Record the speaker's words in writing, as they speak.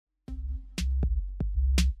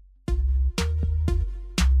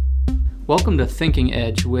Welcome to Thinking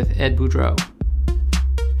Edge with Ed Boudreau.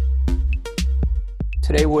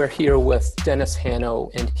 Today we're here with Dennis Hanno,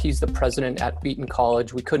 and he's the president at Wheaton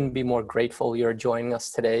College. We couldn't be more grateful you're joining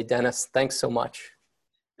us today. Dennis, thanks so much.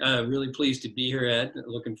 Really pleased to be here, Ed.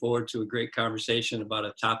 Looking forward to a great conversation about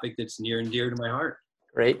a topic that's near and dear to my heart.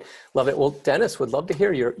 Great. Love it. Well, Dennis, would love to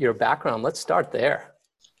hear your background. Let's start there.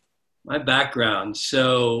 My background.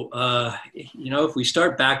 So, if we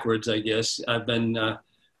start backwards, I guess, I've been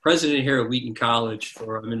president here at Wheaton College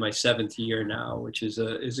I'm in my 7th year now, which is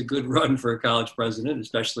a good run for a college president,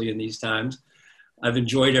 especially in these times. I've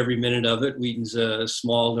enjoyed every minute of it. Wheaton's a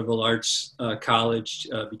small liberal arts college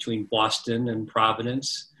between Boston and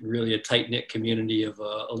Providence, really a tight-knit community of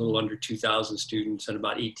a little under 2,000 students and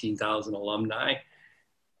about 18,000 alumni.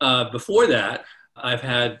 Before that, I've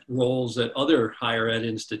had roles at other higher ed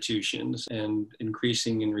institutions and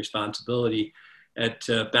increasing in responsibility. At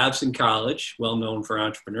Babson College, well known for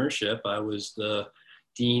entrepreneurship, I was the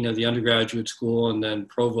dean of the undergraduate school and then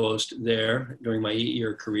provost there during my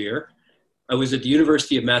 8-year career. I was at the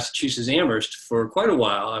University of Massachusetts Amherst for quite a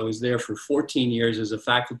while. I was there for 14 years as a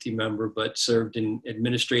faculty member, but served in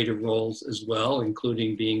administrative roles as well,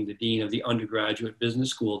 including being the dean of the undergraduate business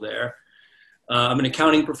school there. I'm an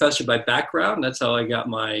accounting professor by background. That's how I got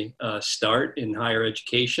my start in higher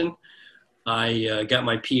education. I got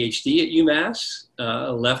my PhD at UMass,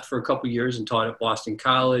 left for a couple years and taught at Boston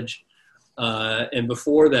College. And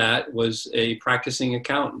before that was a practicing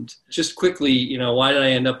accountant. Just quickly, why did I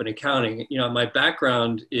end up in accounting? My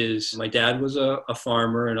background is my dad was a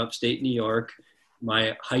farmer in upstate New York.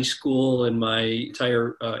 My high school and my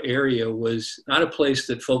entire area was not a place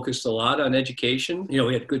that focused a lot on education.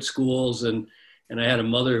 We had good schools and I had a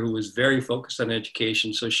mother who was very focused on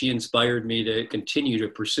education. So she inspired me to continue to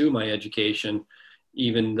pursue my education,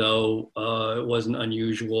 even though it wasn't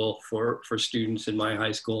unusual for students in my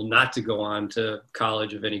high school not to go on to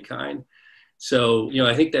college of any kind. So,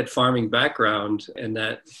 I think that farming background and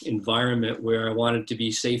that environment where I wanted to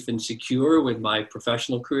be safe and secure with my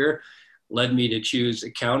professional career led me to choose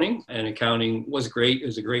accounting. And accounting was great. It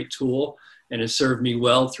was a great tool and it served me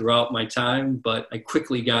well throughout my time. But I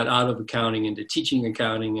quickly got out of accounting into teaching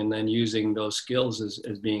accounting and then using those skills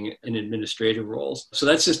as being in administrative roles. So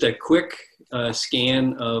that's just a quick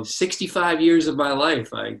scan of 65 years of my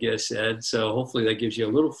life, I guess, Ed. So hopefully that gives you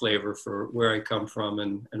a little flavor for where I come from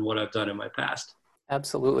and what I've done in my past.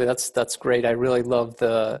 Absolutely. That's great. I really love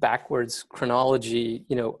the backwards chronology,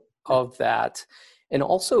 of that. And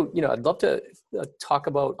also, I'd love to talk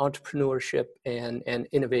about entrepreneurship and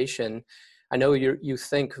innovation. I know you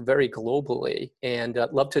think very globally, and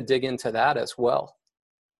I'd love to dig into that as well.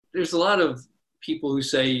 There's a lot of people who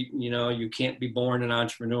say, you can't be born an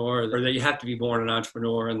entrepreneur or that you have to be born an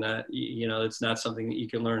entrepreneur and that, it's not something that you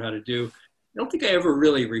can learn how to do. I don't think I ever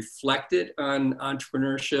really reflected on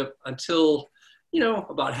entrepreneurship until,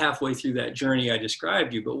 about halfway through that journey I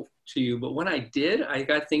described to you. But when I did, I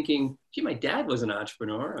got thinking, gee, my dad was an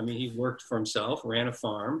entrepreneur. I mean, he worked for himself, ran a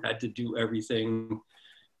farm, had to do everything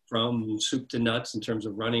from soup to nuts in terms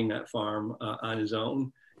of running that farm on his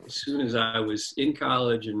own. As soon as I was in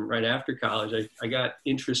college and right after college, I got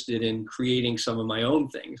interested in creating some of my own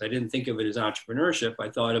things. I didn't think of it as entrepreneurship. I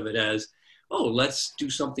thought of it as, let's do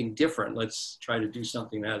something different. Let's try to do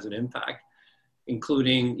something that has an impact,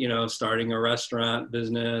 including, starting a restaurant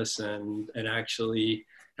business and actually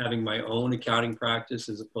having my own accounting practice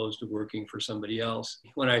as opposed to working for somebody else.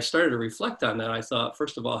 When I started to reflect on that, I thought,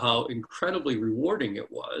 first of all, how incredibly rewarding it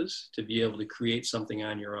was to be able to create something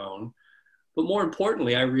on your own. But more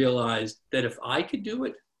importantly, I realized that if I could do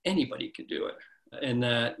it, anybody could do it. And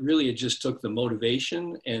that really it just took the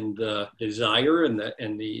motivation and the desire and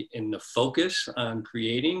the focus on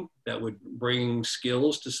creating that would bring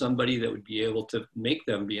skills to somebody that would be able to make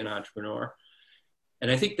them be an entrepreneur. And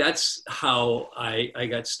I think that's how I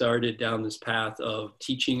got started down this path of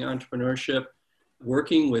teaching entrepreneurship,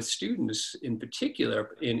 working with students in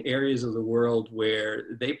particular in areas of the world where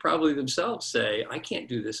they probably themselves say, I can't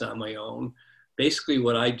do this on my own. Basically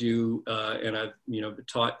what I do, and I've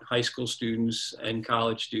taught high school students and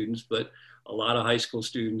college students, but a lot of high school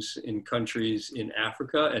students in countries in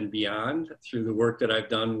Africa and beyond through the work that I've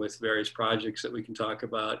done with various projects that we can talk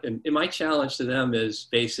about. And my challenge to them is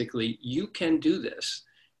basically, you can do this.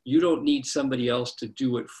 You don't need somebody else to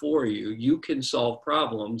do it for you. You can solve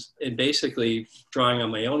problems. And basically drawing on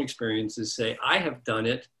my own experiences, say, I have done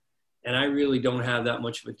it and I really don't have that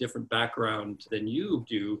much of a different background than you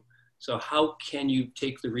do. So how can you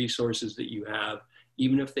take the resources that you have,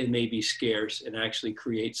 even if they may be scarce, and actually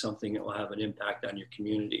create something that will have an impact on your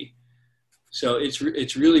community? So it's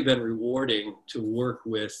really been rewarding to work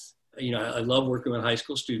with I love working with high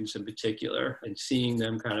school students in particular and seeing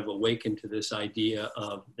them kind of awaken to this idea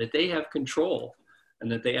of that they have control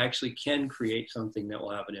and that they actually can create something that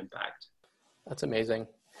will have an impact. That's amazing.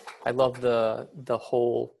 I love the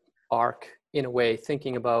whole arc, in a way,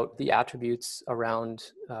 thinking about the attributes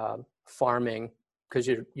around farming, because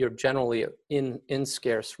you're generally in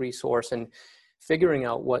scarce resource, and figuring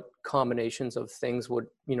out what combinations of things would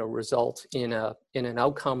result in an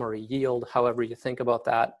outcome or a yield, however you think about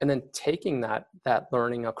that, and then taking that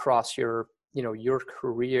learning across your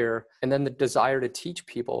career, and then the desire to teach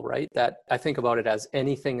people, right? That I think about it as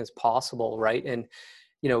anything is possible, right? And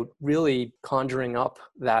really conjuring up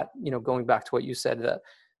that, going back to what you said,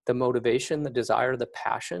 the motivation, the desire, the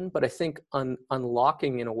passion, but I think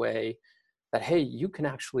unlocking in a way that, hey, you can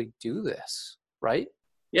actually do this, right?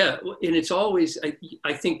 Yeah, and it's always,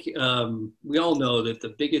 I think we all know that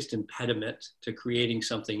the biggest impediment to creating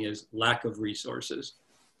something is lack of resources.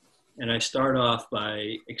 And I start off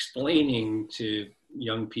by explaining to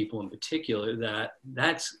young people in particular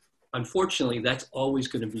that unfortunately, that's always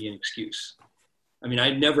going to be an excuse. I mean,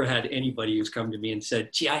 I've never had anybody who's come to me and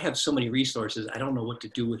said, gee, I have so many resources, I don't know what to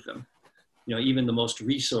do with them. Even the most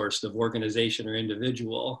resourced of organization or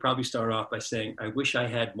individual probably start off by saying, I wish I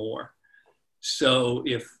had more. So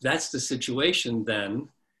if that's the situation, then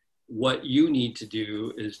what you need to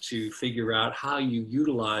do is to figure out how you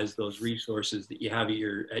utilize those resources that you have at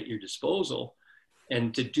your disposal,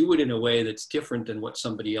 and to do it in a way that's different than what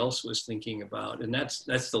somebody else was thinking about. And that's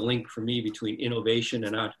the link for me between innovation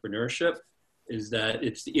and entrepreneurship, is that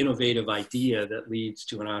it's the innovative idea that leads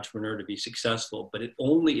to an entrepreneur to be successful, but it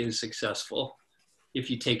only is successful if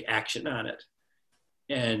you take action on it.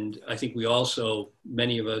 And I think we also,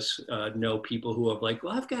 many of us know people who have like,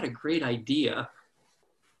 well, I've got a great idea.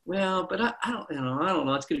 Well, but I don't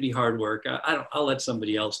know. It's going to be hard work. I'll let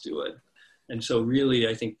somebody else do it. And so really,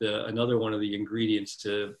 I think another one of the ingredients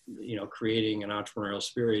to, creating an entrepreneurial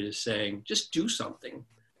spirit is saying, just do something.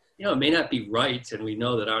 It may not be right. And we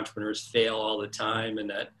know that entrepreneurs fail all the time, and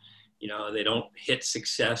that, they don't hit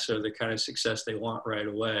success or the kind of success they want right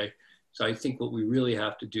away. So I think what we really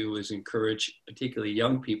have to do is encourage particularly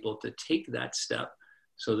young people to take that step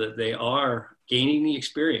so that they are gaining the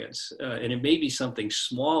experience. And it may be something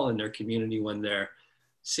small in their community when they're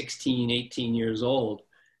 16, 18 years old,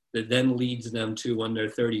 that then leads them to when they're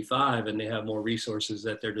 35 and they have more resources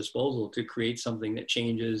at their disposal to create something that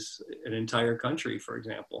changes an entire country, for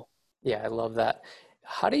example. Yeah, I love that.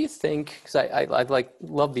 How do you think, because I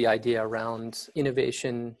love the idea around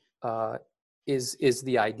innovation is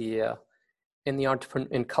the idea, and the entrepreneur,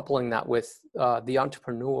 and coupling that with the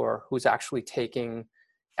entrepreneur who's actually taking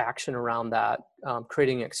action around that,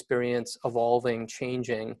 creating experience, evolving,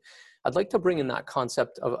 changing. I'd like to bring in that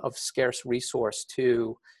concept of scarce resource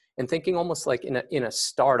too, and thinking almost like in a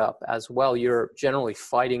startup as well. You're generally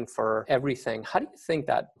fighting for everything. How do you think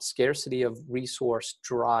that scarcity of resource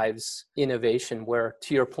drives innovation? Where,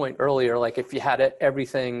 to your point earlier, like if you had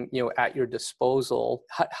everything at your disposal,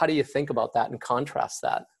 how do you think about that and contrast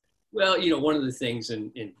that? Well, one of the things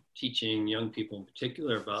in teaching young people in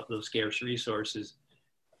particular about those scarce resources,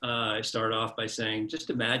 I start off by saying, just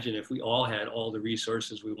imagine if we all had all the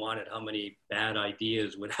resources we wanted, how many bad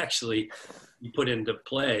ideas would actually be put into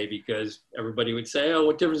play, because everybody would say, oh,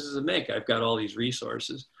 what difference does it make? I've got all these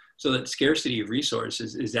resources. So that scarcity of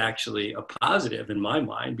resources is actually a positive in my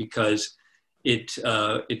mind, because it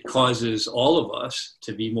causes all of us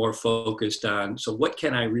to be more focused on, so what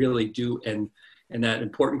can I really do? And that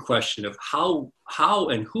important question of how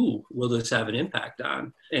and who will this have an impact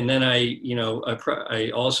on? And then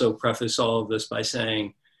I also preface all of this by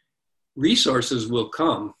saying resources will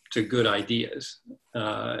come to good ideas.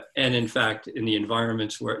 And in fact, in the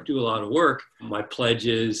environments where I do a lot of work, my pledge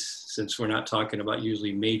is, since we're not talking about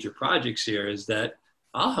usually major projects here, is that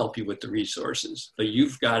I'll help you with the resources, but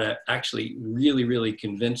you've got to actually really, really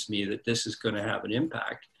convince me that this is going to have an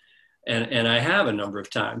impact. And I have a number of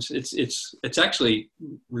times. It's actually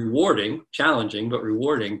rewarding, challenging, but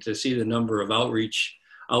rewarding to see the number of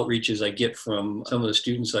outreaches I get from some of the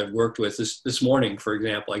students I've worked with. This morning, for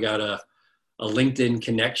example, I got a LinkedIn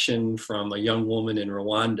connection from a young woman in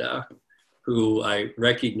Rwanda who I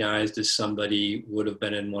recognized as somebody would have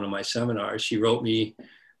been in one of my seminars. She wrote me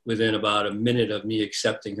within about a minute of me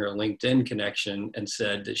accepting her LinkedIn connection and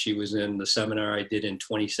said that she was in the seminar I did in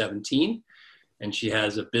 2017. And she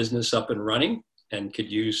has a business up and running and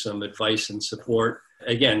could use some advice and support.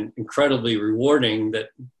 Again, incredibly rewarding that,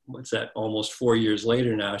 almost 4 years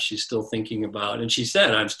later now, she's still thinking about, and she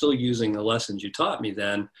said, I'm still using the lessons you taught me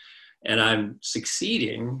then and I'm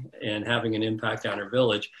succeeding and having an impact on our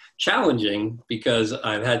village. Challenging because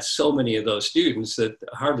I've had so many of those students that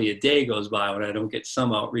hardly a day goes by when I don't get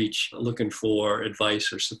some outreach looking for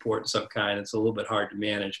advice or support of some kind. It's a little bit hard to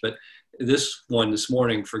manage. But this one this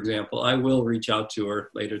morning, for example, I will reach out to her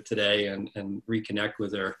later today and reconnect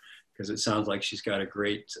with her, because it sounds like she's got a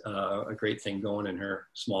great thing going in her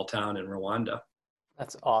small town in Rwanda.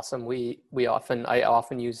 That's awesome. I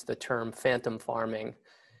often use the term phantom farming.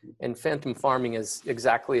 And phantom farming is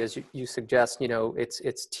exactly as you suggest.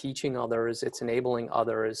 It's teaching others, it's enabling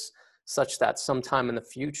others, such that sometime in the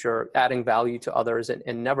future, adding value to others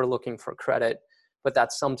and never looking for credit, but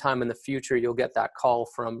that sometime in the future, you'll get that call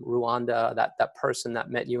from Rwanda, that person that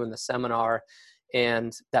met you in the seminar,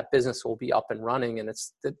 and that business will be up and running. And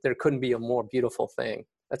there couldn't be a more beautiful thing.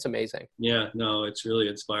 That's amazing. Yeah, no, it's really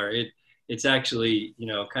inspiring. It's actually,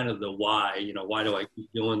 kind of the why, why do I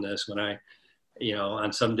keep doing this when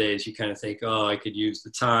on some days you kind of think, oh, I could use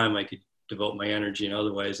the time, I could devote my energy in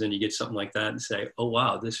other ways. Then you get something like that and say, oh,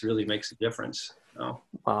 wow, this really makes a difference.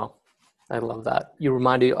 Wow. I love that. You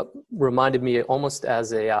reminded me almost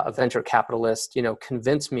as a venture capitalist,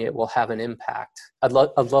 convince me it will have an impact. I'd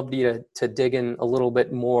love you to dig in a little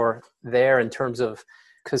bit more there in terms of,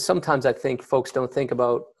 because sometimes I think folks don't think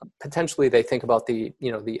about, potentially they think about the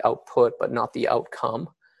output, but not the outcome.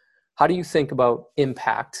 How do you think about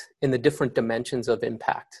impact in the different dimensions of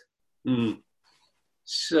impact?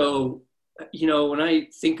 So, when I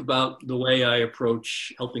think about the way I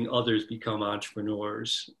approach helping others become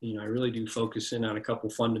entrepreneurs, I really do focus in on a couple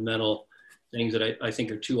fundamental things that I think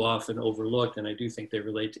are too often overlooked, and I do think they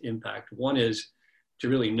relate to impact. One is to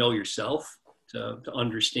really know yourself, to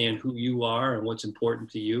understand who you are and what's important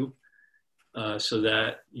to you, so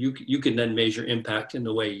that you can then measure impact in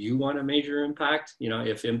the way you want to measure impact.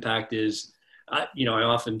 If impact is, I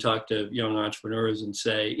often talk to young entrepreneurs and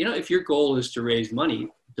say, if your goal is to raise money,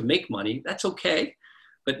 to make money, that's okay.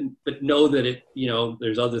 But know that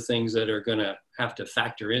there's other things that are going to have to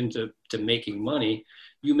factor into making money.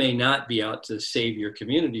 You may not be out to save your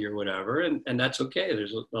community or whatever, and that's okay.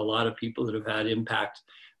 There's a lot of people that have had impact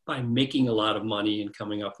by making a lot of money and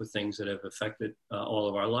coming up with things that have affected all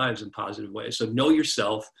of our lives in positive ways. So know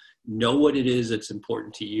yourself, know what it is that's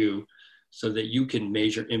important to you, so that you can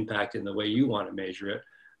measure impact in the way you want to measure it.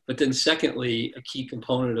 But then secondly, a key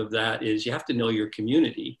component of that is you have to know your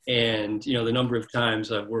community. And, the number of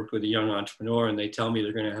times I've worked with a young entrepreneur and they tell me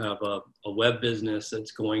they're going to have a web business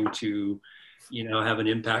that's going to, have an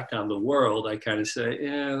impact on the world, I kind of say,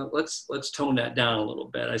 let's tone that down a little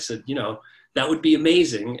bit. I said, that would be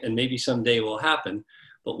amazing, and maybe someday it will happen.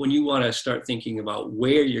 But when you want to start thinking about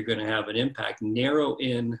where you're going to have an impact, narrow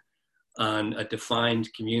in on a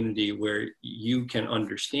defined community where you can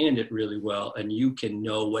understand it really well and you can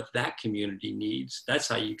know what that community needs. That's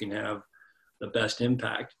how you can have the best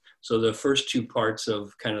impact. So the first two parts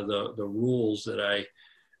of kind of the rules that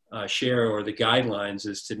I share, or the guidelines,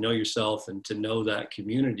 is to know yourself and to know that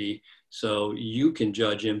community, so you can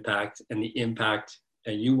judge impact,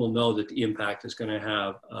 and you will know that the impact is going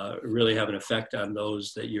to really have an effect on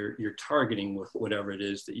those that you're targeting with whatever it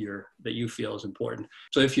is that you feel is important.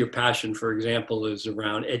 So if your passion, for example, is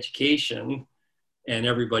around education, and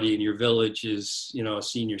everybody in your village is, a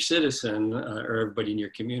senior citizen, or everybody in your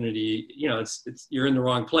community, you're in the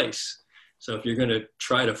wrong place. So if you're going to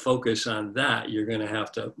try to focus on that, you're going to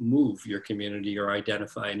have to move your community or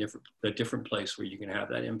identify a different place where you can have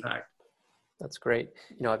that impact. That's great.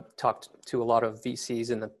 I've talked to a lot of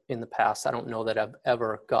VCs in the past. I don't know that I've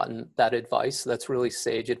ever gotten that advice. That's really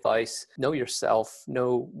sage advice. Know yourself.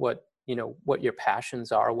 Know what your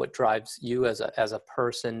passions are, what drives you as a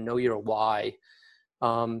person. Know your why,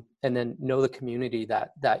 and then know the community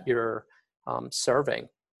that you're serving,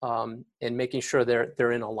 and making sure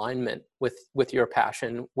they're in alignment with your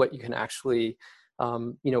passion, what you can actually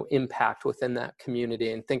impact within that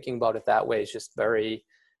community. And thinking about it that way is just very,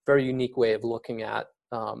 very unique way of looking at,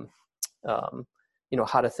 how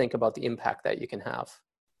to think about the impact that you can have.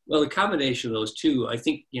 Well, the combination of those two, I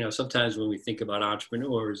think, sometimes when we think about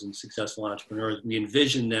entrepreneurs and successful entrepreneurs, we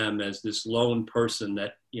envision them as this lone person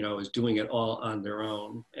that, is doing it all on their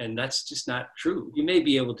own. And that's just not true. You may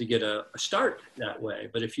be able to get a start that way,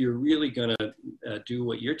 but if you're really going to do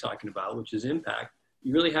what you're talking about, which is impact,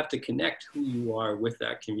 you really have to connect who you are with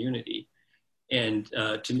that community. And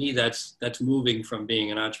to me, that's moving from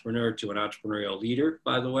being an entrepreneur to an entrepreneurial leader,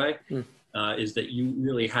 by the way, is that you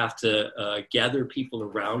really have to gather people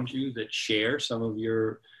around you that share some of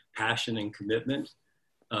your passion and commitment.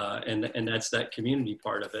 And that's that community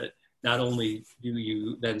part of it. Not only do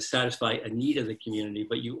you then satisfy a need of the community,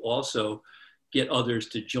 but you also get others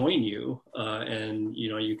to join you. And,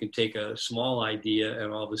 you can take a small idea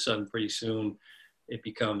and all of a sudden pretty soon it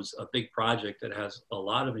becomes a big project that has a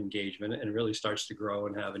lot of engagement and really starts to grow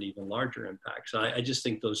and have an even larger impact. So I just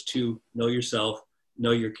think those two, know yourself,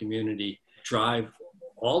 know your community, drive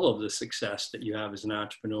all of the success that you have as an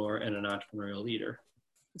entrepreneur and an entrepreneurial leader.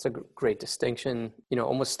 It's a great distinction,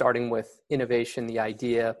 almost starting with innovation, the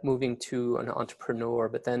idea, moving to an entrepreneur,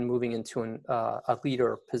 but then moving into a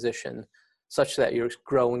leader position such that you're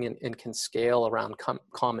growing and can scale around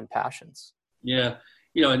common passions. Yeah.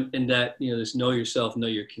 And that, this know yourself, know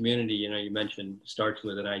your community, you mentioned starts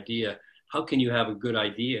with an idea. How can you have a good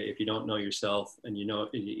idea if you don't know yourself and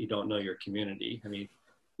you don't know your community? I mean,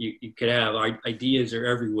 you could have ideas are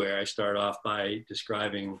everywhere. I start off by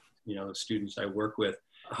describing, the students I work with.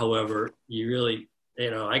 However, you really,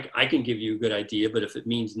 I can give you a good idea, but if it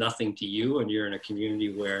means nothing to you and you're in a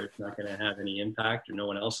community where it's not going to have any impact or no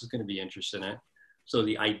one else is going to be interested in it. So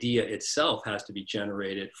the idea itself has to be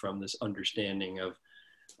generated from this understanding of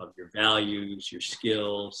your values, your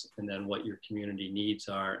skills, and then what your community needs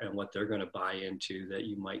are and what they're going to buy into that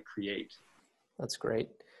you might create. That's great.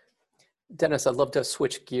 Dennis, I'd love to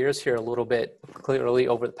switch gears here a little bit. Clearly,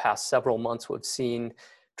 over the past several months, we've seen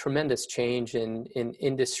tremendous change in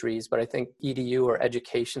industries, but I think EDU or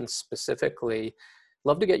education specifically,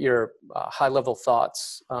 love to get your high-level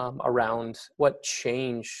thoughts around what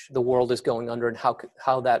change the world is going under and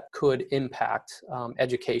how that could impact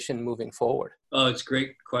education moving forward. Oh, it's a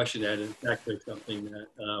great question, Ed. It's actually something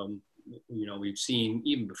that we've seen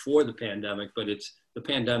even before the pandemic, but the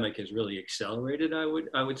pandemic has really accelerated, I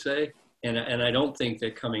would say. And I don't think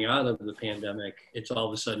that coming out of the pandemic, it's all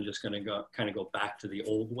of a sudden just going to go back to the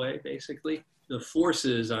old way, basically. The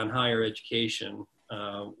forces on higher education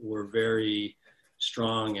were very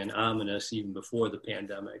strong and ominous even before the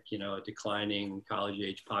pandemic. A declining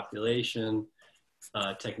college-age population,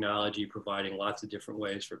 technology providing lots of different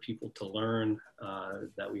ways for people to learn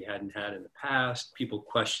that we hadn't had in the past, people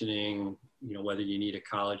questioning, whether you need a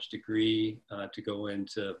college degree to go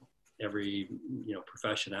into every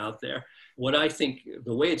profession out there. What I think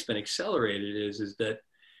the way it's been accelerated is that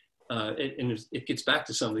it gets back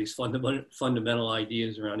to some of these fundamental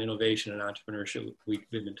ideas around innovation and entrepreneurship we've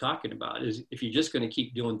been talking about. Is if you're just going to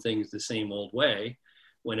keep doing things the same old way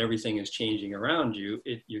when everything is changing around you,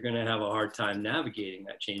 you're going to have a hard time navigating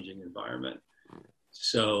that changing environment.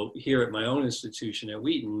 So here at my own institution at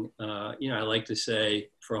Wheaton, I like to say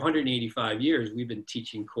for 185 years, we've been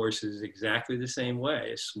teaching courses exactly the same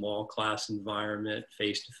way, a small class environment,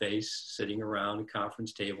 face-to-face, sitting around a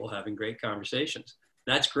conference table, having great conversations.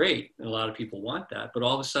 That's great. And a lot of people want that, but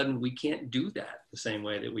all of a sudden we can't do that the same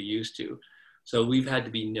way that we used to. So we've had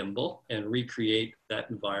to be nimble and recreate that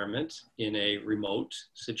environment in a remote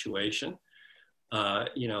situation.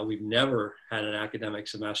 We've never had an academic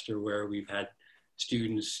semester where we've had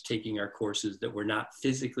students taking our courses that were not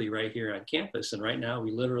physically right here on campus. And right now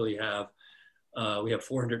we literally have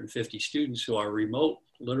 450 students who are remote,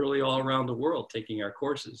 literally all around the world taking our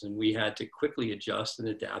courses. And we had to quickly adjust and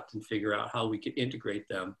adapt and figure out how we could integrate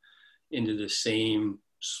them into the same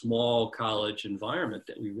small college environment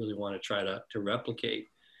that we really want to try to replicate.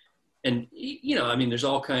 And, there's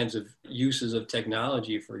all kinds of uses of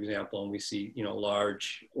technology, for example, and we see,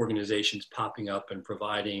 large organizations popping up and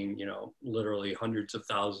providing, literally hundreds of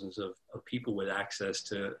thousands of people with access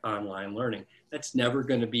to online learning. That's never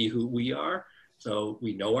going to be who we are. So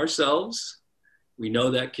we know ourselves. We know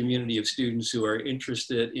that community of students who are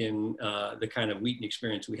interested in the kind of Wheaton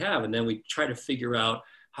experience we have. And then we try to figure out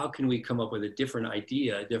how can we come up with a different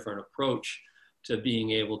idea, a different approach to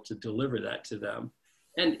being able to deliver that to them.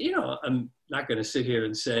 And, I'm not going to sit here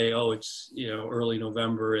and say, oh, it's, early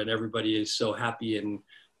November and everybody is so happy and,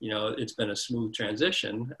 it's been a smooth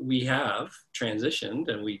transition. We have transitioned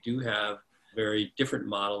and we do have a very different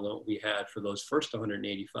model than what we had for those first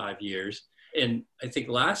 185 years. And I think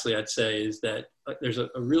lastly, I'd say is that there's a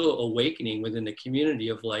real awakening within the community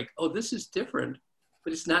of like, oh, this is different,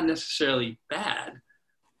 but it's not necessarily bad.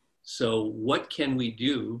 So what can we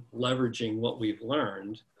do leveraging what we've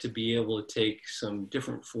learned to be able to take some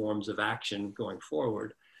different forms of action going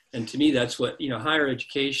forward? And to me, that's what, higher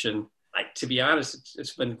education, to be honest,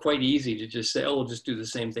 it's been quite easy to just say, oh, we'll just do the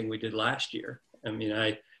same thing we did last year. I mean,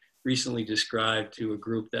 I recently described to a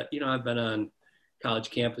group that, I've been on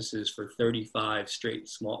college campuses for 35 straight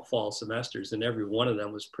small fall semesters, and every one of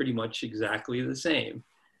them was pretty much exactly the same.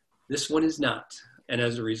 This one is not. And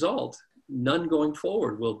as a result, none going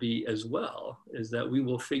forward will be as well, is that we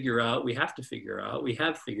have figured out,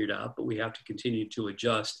 but we have to continue to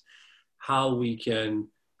adjust how we can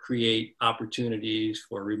create opportunities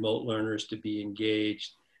for remote learners to be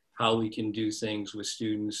engaged, how we can do things with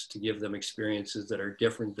students to give them experiences that are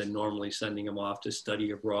different than normally sending them off to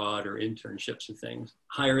study abroad or internships or things.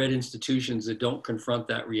 Higher ed institutions that don't confront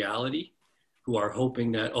that reality, who are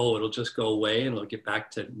hoping that, oh, it'll just go away and it'll get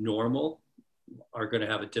back to normal, are going to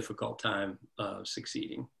have a difficult time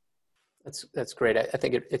succeeding. That's great. I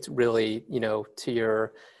think it's really, to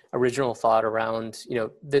your original thought around,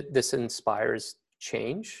 this inspires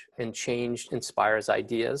change, and change inspires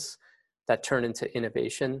ideas that turn into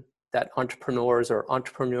innovation, that entrepreneurs or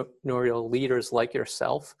entrepreneurial leaders like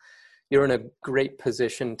yourself, you're in a great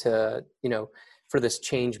position to, for this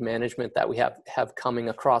change management that we have coming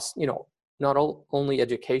across, not only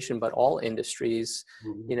education, but all industries.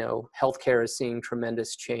 Mm-hmm. Healthcare is seeing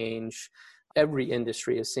tremendous change. Every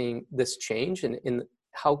industry is seeing this change, and in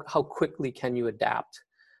how quickly can you adapt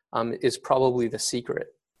is probably the secret.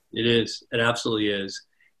 It is. It absolutely is.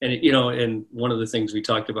 And, and one of the things we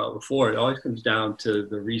talked about before, it always comes down to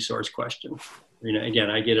the resource question. Again,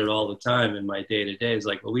 I get it all the time in my day to day. It's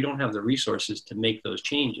like, well, we don't have the resources to make those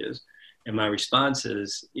changes. And my response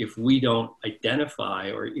is, if we don't identify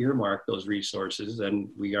or earmark those resources, then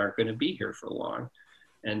we aren't going to be here for long.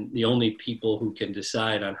 And the only people who can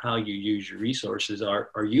decide on how you use your resources are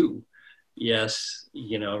you. Yes,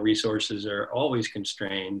 resources are always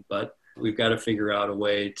constrained, but we've got to figure out a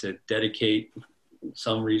way to dedicate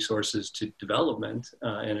some resources to development.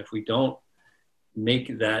 And if we don't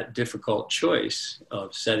make that difficult choice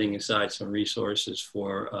of setting aside some resources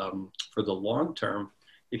for the long term,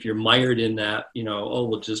 if you're mired in that,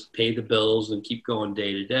 we'll just pay the bills and keep going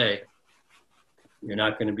day to day, you're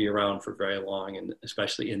not going to be around for very long, and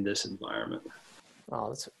especially in this environment. Oh,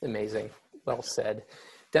 that's amazing. Well said.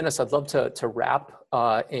 Dennis, I'd love to wrap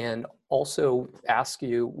and also ask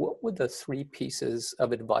you, what would the 3 pieces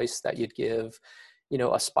of advice that you'd give,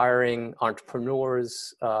 aspiring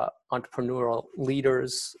entrepreneurs, entrepreneurial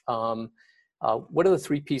leaders? What are the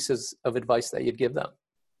 3 pieces of advice that you'd give them?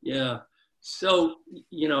 Yeah. So,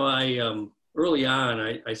 I early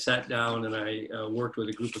on, I sat down and I worked with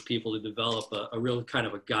a group of people to develop a real kind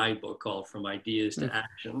of a guidebook called From Ideas to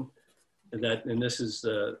Action. And this is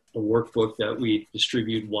a workbook that we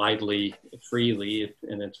distribute widely, freely,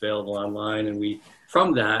 and it's available online. And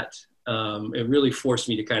from that, it really forced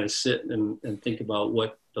me to kind of sit and think about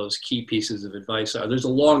what those key pieces of advice are. There's a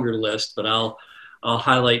longer list, but I'll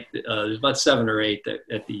highlight, there's about 7 or 8 that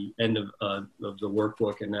at the end of the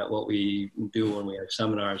workbook, and that what we do when we have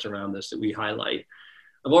seminars around this, that we highlight.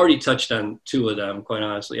 I've already touched on 2 of them, quite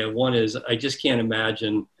honestly. And one is, I just can't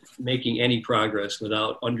imagine making any progress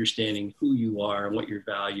without understanding who you are and what your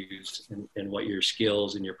values and what your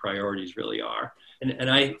skills and your priorities really are.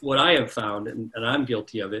 And what I have found, and I'm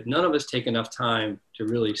guilty of it, none of us take enough time to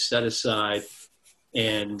really set aside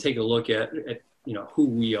and take a look at who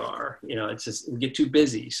we are. It's just, we get too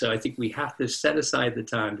busy. So I think we have to set aside the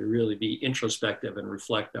time to really be introspective and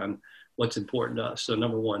reflect on what's important to us. So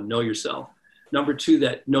number 1, know yourself. Number 2,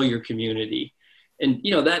 that know your community. And,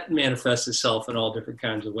 that manifests itself in all different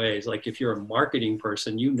kinds of ways. Like if you're a marketing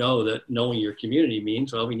person, that knowing your community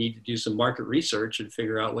means, well, we need to do some market research and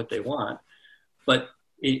figure out what they want. But,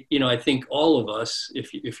 I think all of us,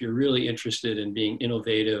 if you're really interested in being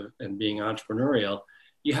innovative and being entrepreneurial,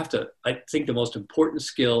 you have to, I think the most important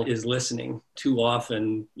skill is listening. Too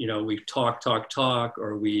often, we talk,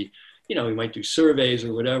 or we might do surveys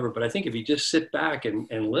or whatever, but I think if you just sit back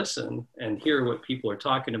and listen and hear what people are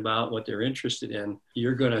talking about, what they're interested in,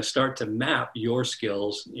 you're going to start to map your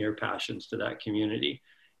skills, your passions to that community.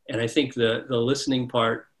 And I think the listening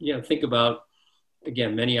part, think about,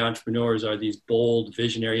 again, many entrepreneurs are these bold,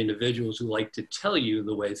 visionary individuals who like to tell you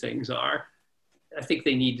the way things are. I think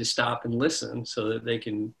they need to stop and listen so that they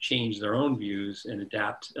can change their own views and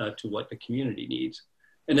adapt to what the community needs.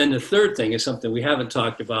 And then the third thing is something we haven't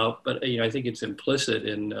talked about, but I think it's implicit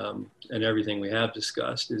in everything we have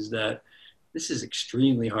discussed, is that this is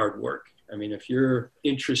extremely hard work. I mean, if you're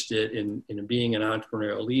interested in being an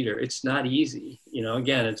entrepreneurial leader, it's not easy.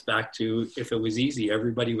 Again, it's back to, if it was easy,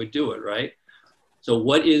 everybody would do it, right? So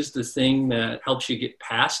what is the thing that helps you get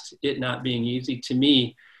past it not being easy? To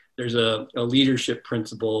me, there's a leadership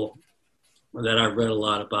principle that I've read a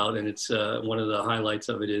lot about, and it's one of the highlights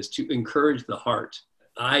of it is to encourage the heart.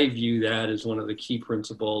 I view that as one of the key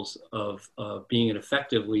principles of being an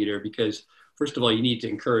effective leader, because first of all, you need to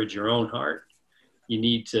encourage your own heart. You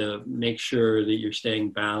need to make sure that you're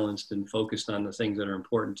staying balanced and focused on the things that are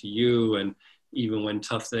important to you. And even when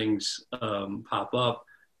tough things pop up,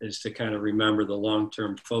 is to kind of remember the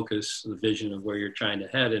long-term focus, the vision of where you're trying to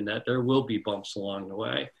head, and that there will be bumps along the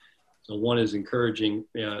way. So one is encouraging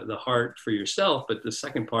the heart for yourself, but the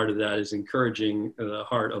second part of that is encouraging the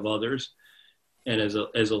heart of others. And as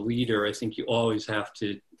a leader, I think you always have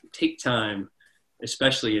to take time,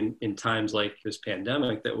 especially in times like this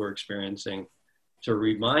pandemic that we're experiencing, to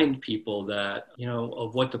remind people that,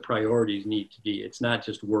 of what the priorities need to be. It's not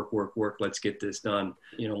just work, work, work, let's get this done.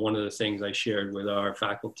 One of the things I shared with our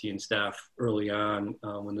faculty and staff early on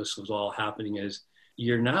when this was all happening is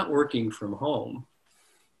you're not working from home.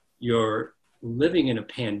 You're living in a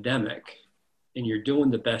pandemic and you're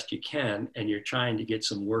doing the best you can and you're trying to get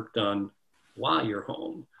some work done while you're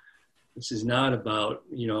home. This is not about,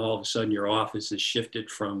 all of a sudden your office is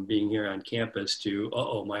shifted from being here on campus to,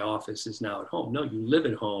 my office is now at home. No, you live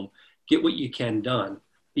at home, get what you can done.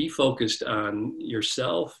 Be focused on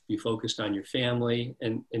yourself, be focused on your family.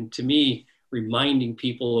 And to me, reminding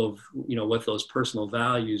people of, what those personal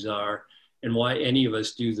values are and why any of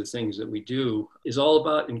us do the things that we do is all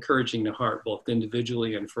about encouraging the heart, both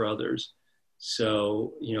individually and for others.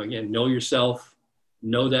 So, again, know yourself,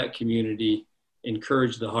 know that community,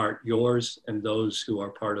 encourage the heart, yours and those who are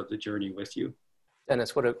part of the journey with you.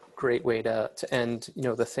 Dennis, what a great way to end,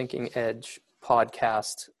 the Thinking Edge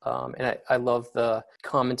podcast. And I love the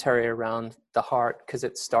commentary around the heart because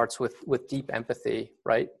it starts with deep empathy,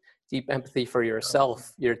 right? Deep empathy for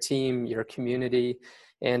yourself, your team, your community.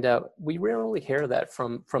 And we rarely hear that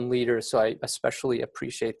from leaders. So I especially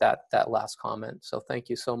appreciate that last comment. So thank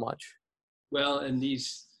you so much. Well, and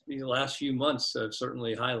these last few months have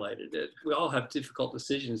certainly highlighted it. We all have difficult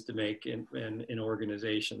decisions to make in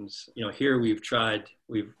organizations. Here we've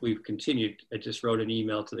continued. I just wrote an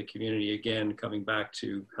email to the community again, coming back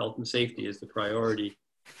to health and safety as the priority.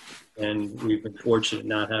 And we've been fortunate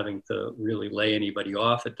not having to really lay anybody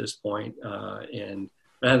off at this point. And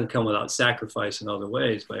that hasn't come without sacrifice in other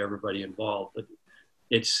ways by everybody involved. But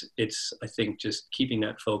it's I think, just keeping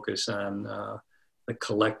that focus on the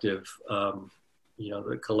collective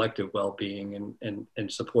the collective well-being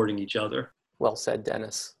and supporting each other. Well said,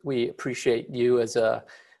 Dennis. We appreciate you as a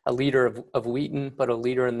leader of Wheaton, but a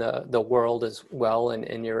leader in the world as well.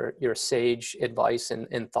 And your sage advice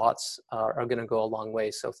and thoughts are going to go a long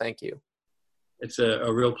way. So thank you. It's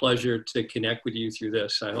a real pleasure to connect with you through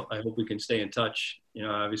this. I hope we can stay in touch. I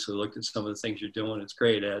obviously looked at some of the things you're doing. It's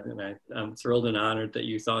great, Ed. And I'm thrilled and honored that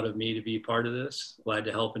you thought of me to be part of this. Glad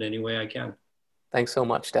to help in any way I can. Thanks so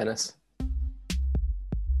much, Dennis.